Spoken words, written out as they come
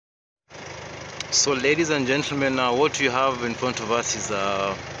So ladies and gentlemen, what you have in front of us is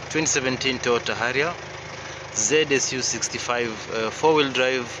a 2017 Toyota Harrier ZSU65 4-wheel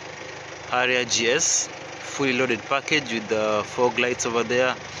drive Harrier GS, fully loaded package with the fog lights over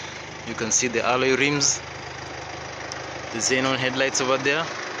there. You can see the alloy rims, the xenon headlights over there.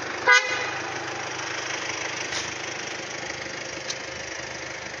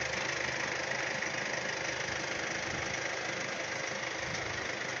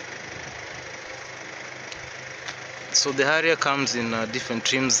 So the Harrier comes in different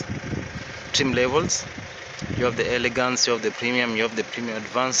trim levels. You have the elegance, you have the premium, you have the premium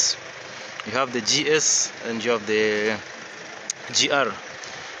advance, you have the GS, and you have the GR.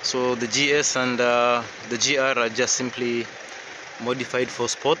 So the GS and the GR are just simply modified for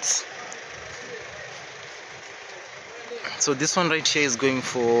sports. So this one right here is going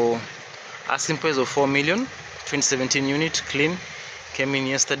for asking price of 4 million. 2017 unit, clean, came in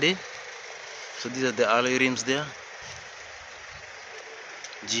yesterday. So these are the alloy rims there,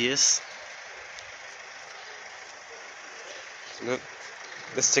 GS. So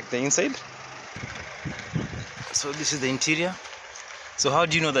let's check the inside. So this is the interior. So how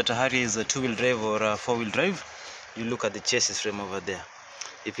do you know that a Harrier is a 2-wheel drive or a 4-wheel drive? You look at the chassis frame over there.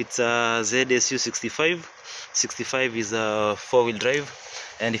 If it's a ZSU65, 65 is a 4-wheel drive,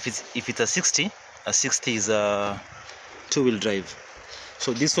 and if it's a 60 is a 2-wheel drive.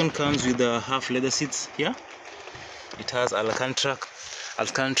 So this one comes with a half leather seats here. It has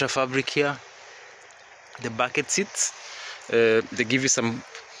Alcantara fabric here. The bucket seats, they give you some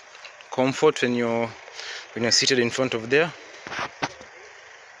comfort when you're seated in front of there.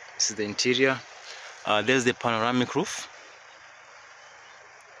 This is the interior. There's the panoramic roof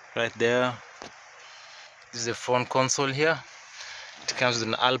right there. This is the front console here. It comes with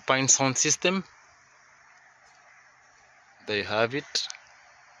an Alpine sound system. There you have it.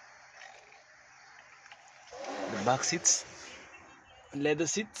 The back seats, leather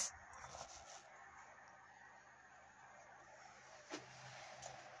seats.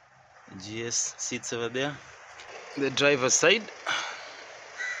 GS seats over there. The driver's side,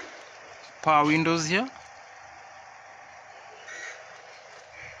 power windows here.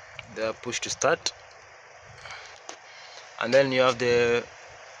 They are push to start, and then you have the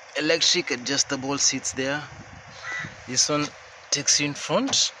electric adjustable seats there. This one takes you in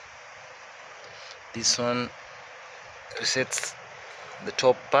front. This one resets the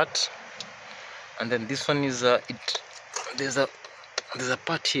top part, and then this one is there's a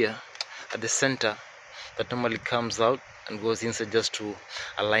part here at the center that normally comes out and goes inside just to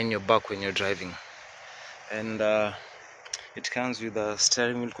align your back when you're driving. And it comes with the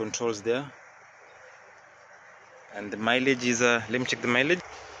steering wheel controls there. And the mileage is let me check the mileage.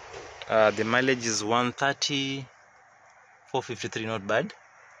 The mileage is 130, 453, not bad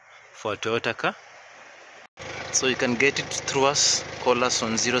for a Toyota car. So you can get it through us. Call us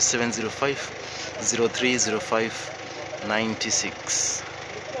on 0705 0305 96.